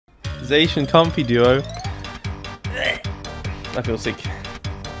Zation Comfy duo. I feel sick.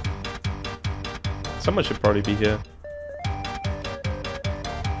 Someone should probably be here.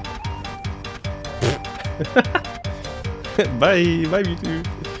 Bye, bye you two.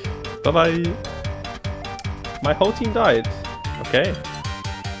 Bye bye. My whole team died. Okay.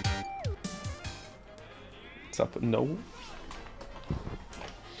 What's up? No.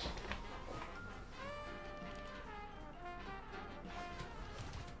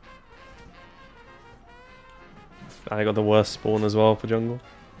 I got the worst spawn as well for jungle.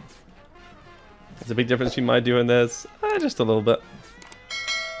 There's a big difference between my duo and theirs. Just a little bit.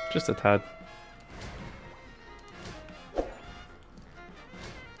 Just a tad.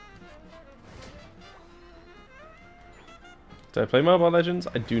 Do I play Mobile Legends?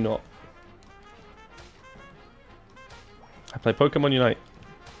 I do not. I play Pokemon Unite.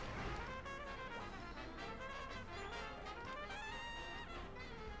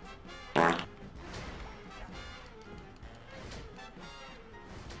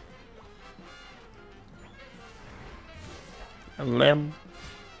 Lamb.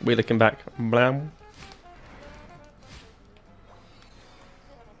 We're looking back. Blam.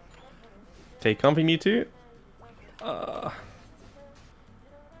 Take Comfy Mewtwo.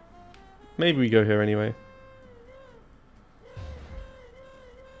 Maybe we go here anyway.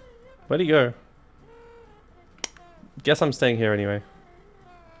 Where'd he go? Guess I'm staying here anyway.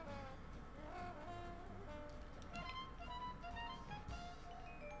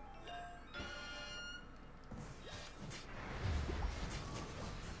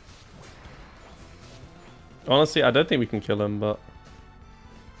 Honestly, I don't think we can kill him, but...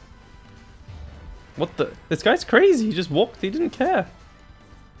 What the? This guy's crazy. He just walked. He didn't care.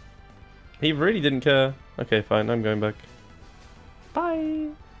 He really didn't care. Okay, fine. I'm going back. Bye.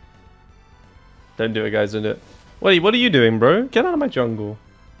 Don't do it, guys. Don't do it. What are you doing, bro? Get out of my jungle.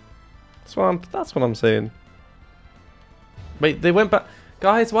 That's what I'm saying. Wait, they went back.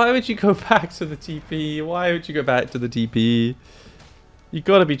 Guys, why would you go back to the TP? Why would you go back to the TP? You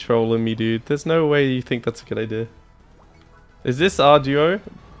gotta be trolling me, dude. There's no way you think that's a good idea. Is this our duo?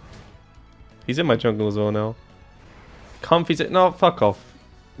 He's in my jungle as well now. Comfy's it. No, fuck off.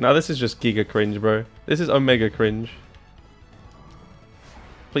 Now this is just giga cringe, bro. This is omega cringe.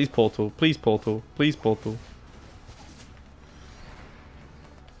 Please portal. Please portal. Please portal.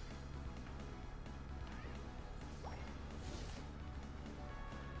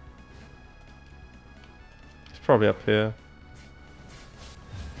 It's probably up here.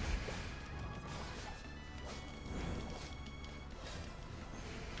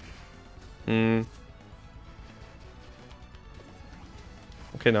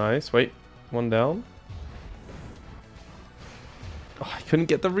 Okay, nice. Wait, one down. Oh, I couldn't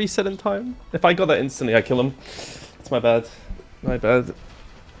get the reset in time. If I got that instantly, I kill him. It's my bad. My bad.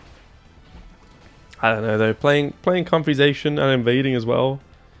 I don't know though. Playing Comfyzation and invading as well.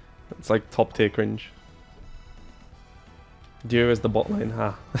 It's like top tier cringe. Duo is the bot lane,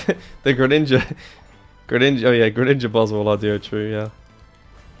 ha. The Greninja. Greninja. Oh yeah, Greninja Boswell are duo, true.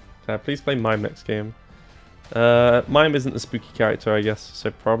 Yeah. Please play Mime next game. Mime isn't a spooky character, I guess,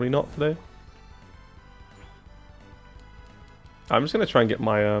 so probably not today. I'm just gonna try and get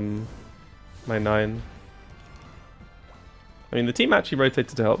my my 9. I mean, the team actually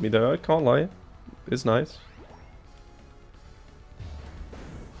rotated to help me though. I can't lie, it's nice.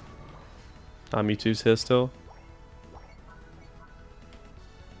 Mewtwo's here still.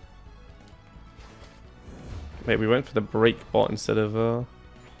 Wait, we went for the break bot instead of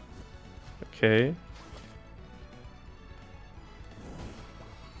okay.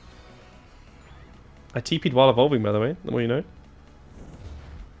 I TP'd while evolving, by the way, the more you know.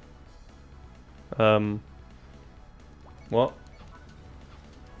 What?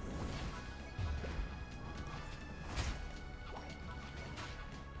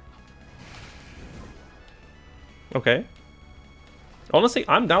 Okay. Honestly,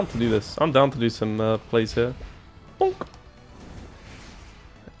 I'm down to do this. I'm down to do some plays here. Bonk.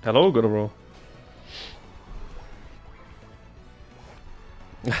 Hello, good roll.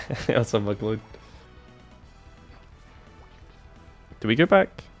 That's a bug. Do we go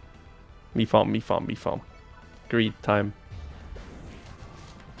back? Me farm, me farm, me farm. Greed time.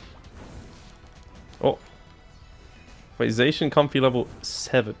 Oh. Wait, Zation Comfy level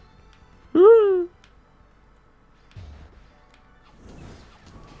 7. Woo!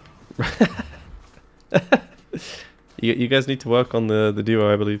 you guys need to work on the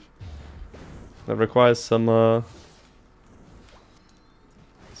duo, I believe. That requires some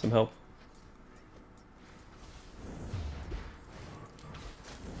help.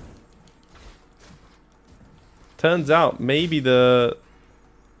 Turns out maybe the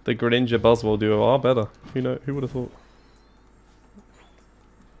the Greninja Buzzwole duo are better. Who would have thought?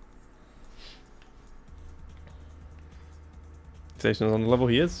 Station's on the level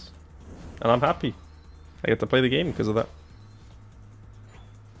he is. And I'm happy. I get to play the game because of that.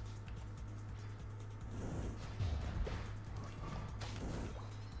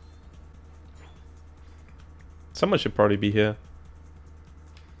 Someone should probably be here.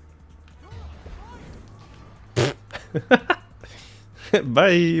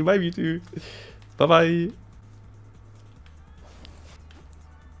 Bye, bye Mewtwo. Bye bye.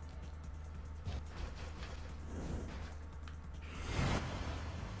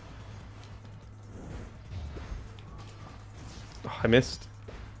 Oh, I missed.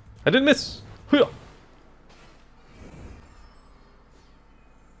 I didn't miss. Hoo-yah.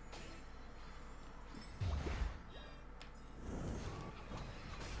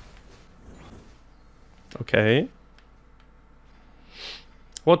 Okay.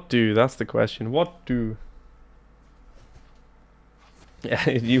 What do? That's the question. What do? Yeah,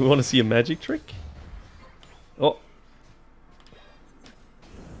 you want to see a magic trick? Oh.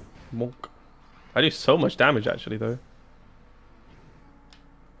 Monk. I do so much damage actually though.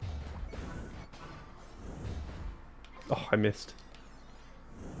 Oh, I missed.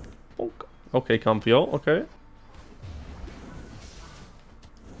 Bonk. Okay, comfy ult, okay.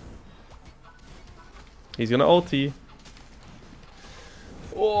 He's gonna ulti.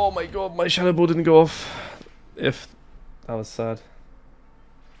 Oh my god, my shadow ball didn't go off. That was sad.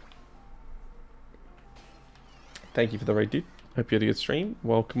 Thank you for the raid, dude. Hope you had a good stream.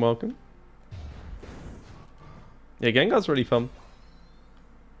 Welcome, welcome. Yeah, Gengar's really fun.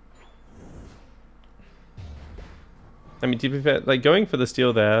 I mean, to be fair, like going for the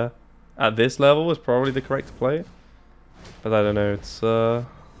steal there at this level is probably the correct play. But I don't know, it's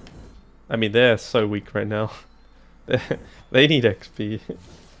I mean, they're so weak right now. They need XP.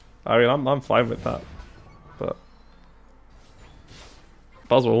 I mean, I'm fine with that. But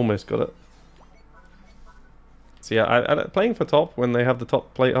Buzzwole almost got it. So yeah, playing for top when they have the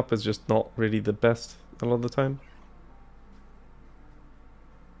top plate up is just not really the best a lot of the time.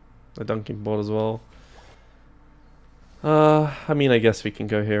 The dunking board as well. I mean, I guess we can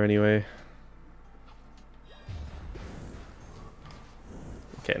go here anyway.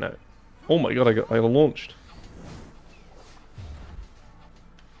 Okay, no. Oh my god, I got launched.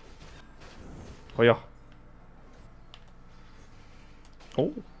 Oh yeah.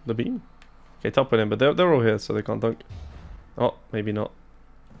 Oh, the beam. Okay, top with him, but they're all here, so they can't dunk. Oh, maybe not.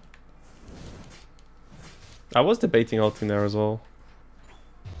 I was debating ulting there as well.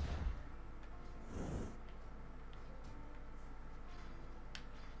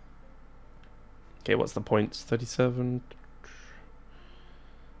 Okay, what's the points? 37.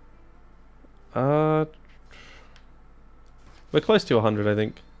 We're close to 100, I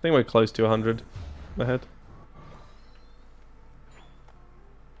think. I think we're close to 100 ahead.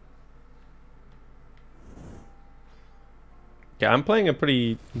 Yeah, I'm playing a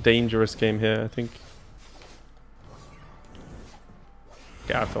pretty dangerous game here, I think.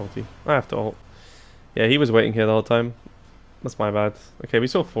 Yeah, I have to ulti. I have to ult. Yeah, he was waiting here the whole time. That's my bad. Okay, we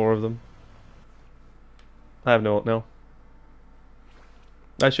saw 4 of them. I have no ult now.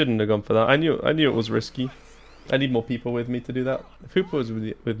 I shouldn't have gone for that. I knew it was risky. I need more people with me to do that. If Hooper was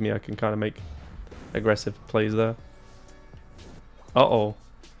with me, I can kind of make aggressive plays there. Uh-oh.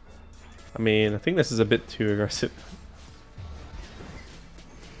 I mean, I think this is a bit too aggressive.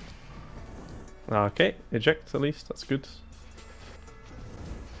 Okay, eject at least. That's good.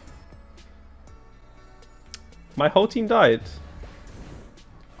 My whole team died.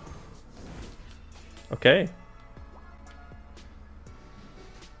 Okay.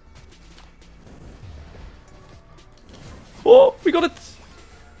 Oh, we got it!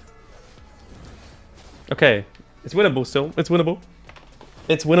 Okay, it's winnable still. It's winnable.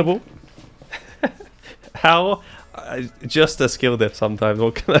 It's winnable. How? Just a skill diff sometimes.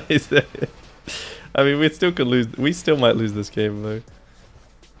 What can I say? I mean, we still could lose. We still might lose this game though.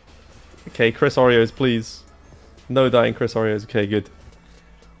 Okay, Chris Oreos, please. No dying Chris Oreos. Okay, good.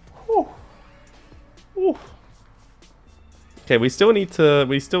 Whew. Whew. Okay, we still need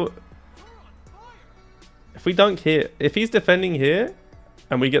to. If we dunk here, if he's defending here,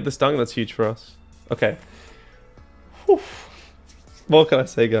 and we get this dunk, that's huge for us. Okay. Whew. What can I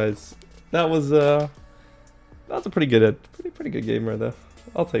say, guys? That was a pretty good, pretty good game right there.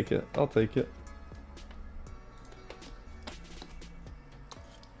 I'll take it. I'll take it.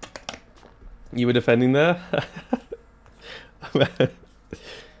 You were defending there.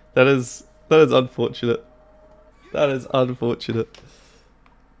 That is unfortunate. That is unfortunate.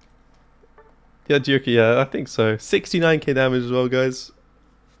 Yeah, Juki, yeah, I think so. 69k damage as well, guys.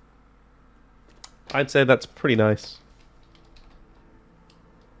 I'd say that's pretty nice.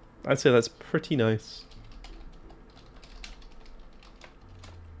 I'd say that's pretty nice.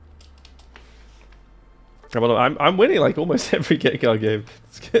 Well, I'm winning like almost every Gengar game.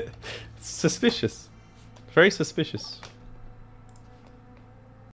 It's suspicious. Very suspicious.